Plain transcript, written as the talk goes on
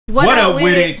up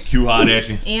with it? Q hard at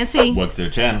you. Auntie. Welcome to the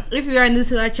channel. If you are new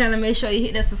to our channel, make sure you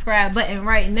hit that subscribe button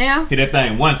right now. Hit that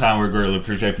thing one time. We're greatly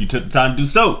appreciate if you took the time to do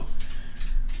so.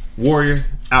 Warrior,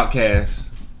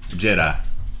 Outcast, Jedi,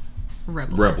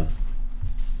 Rebel.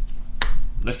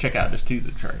 Let's check out this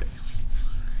teaser trailer.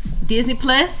 Disney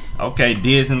Plus. Okay,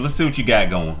 Disney. Let's see what you got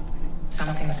going.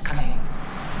 Something's coming.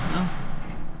 Oh,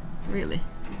 really?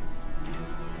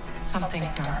 Something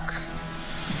dark.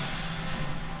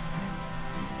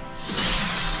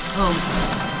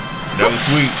 Oh. That was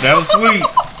sweet. That was sweet.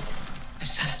 I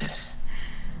sense it.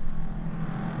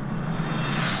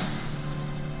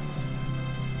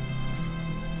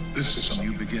 This is a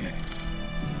new beginning.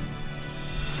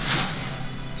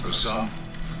 For some,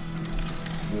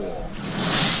 war.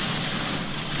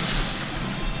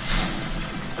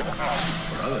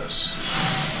 For others,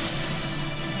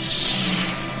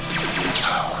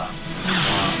 power.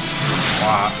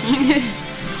 Wow.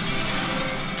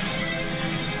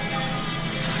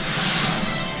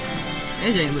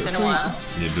 AJ looks It's been a sweet. while.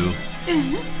 You do.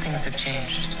 Things have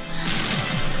changed.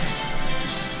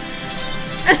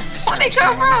 Where'd they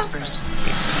come from? Whispers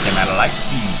Came out of light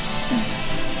speed.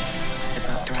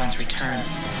 about Thrawn's return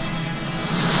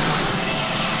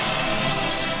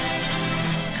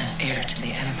as heir to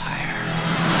the Empire.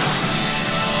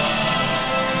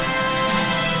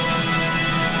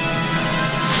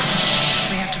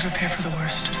 We have to prepare for the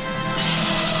worst.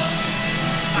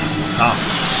 Tom.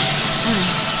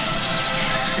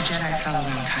 The Jedi fell a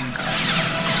long time ago.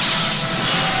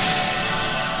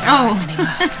 Oh. Many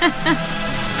left.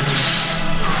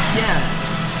 Yeah.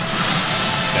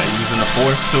 Got using the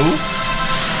Force too.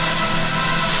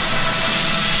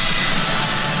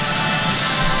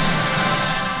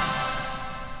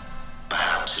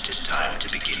 Perhaps it is time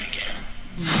to begin again.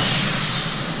 The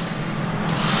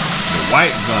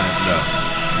white guns though.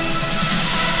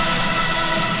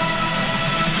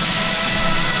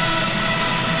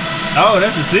 Oh,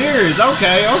 that's a series.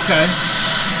 Okay, okay.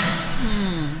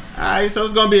 Alright, so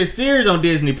it's gonna be a series on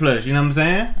Disney Plus, you know what I'm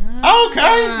saying?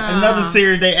 Okay. Another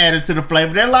series they added to the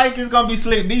flavor. They're like it's gonna be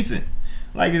slick decent.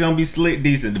 Like it's gonna be slick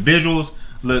decent. The visuals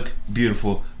look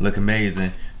beautiful, look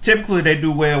amazing. Typically they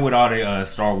do well with all the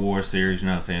Star Wars series, you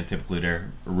know what I'm saying? Typically they're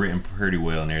written pretty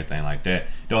well and everything like that.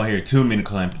 Don't hear too many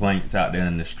complaints out there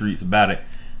in the streets about it.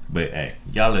 But hey,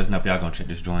 y'all let us know if y'all gonna check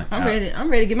this joint I'm out. ready. I'm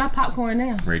ready to get my popcorn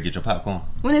now. Ready to get your popcorn?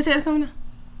 When it says coming out?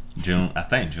 June, I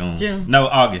think June. June. No,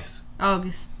 August.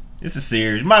 August. It's a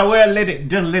series. Might well let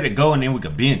it go and then we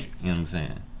could binge it. You know what I'm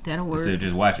saying? That'll work. Instead of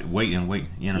just watch it, wait and wait.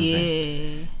 You know what I'm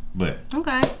saying? Yeah. But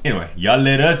Okay. anyway, y'all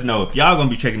let us know if y'all gonna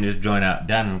be checking this joint out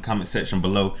down in the comment section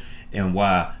below, and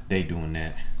why they doing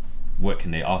that. What can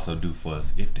they also do for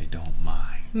us if they don't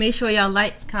mind? Make sure y'all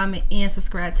like, comment, and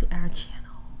subscribe to our channel.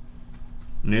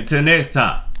 And until next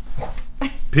time,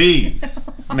 peace.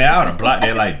 Man, I would have blocked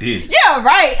that like this. Yeah,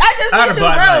 right. I just I'd said have you,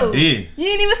 blocked it bro. like this. You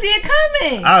didn't even see it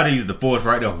coming. I would have used the force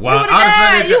right there. Wow. would've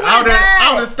died. You would've died.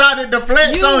 I would have started the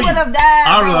flex You on you. would have died.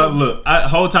 I would bro. have look.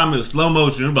 Whole time it was slow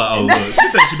motion. I'm like, oh look,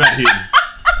 you think she about to hit me?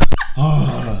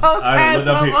 Whole time looked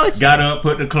up slow here, motion. got up,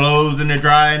 put the clothes in the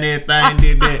dryer and everything,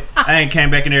 did that. I ain't came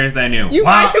back and everything then. You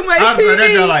watch too much I TV.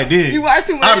 that y'all like this. You watch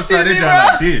too much I would TV, that bro. y'all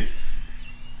like this.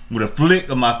 With a flick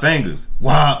of my fingers.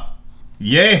 Wow.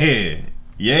 Yeah.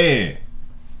 Yeah.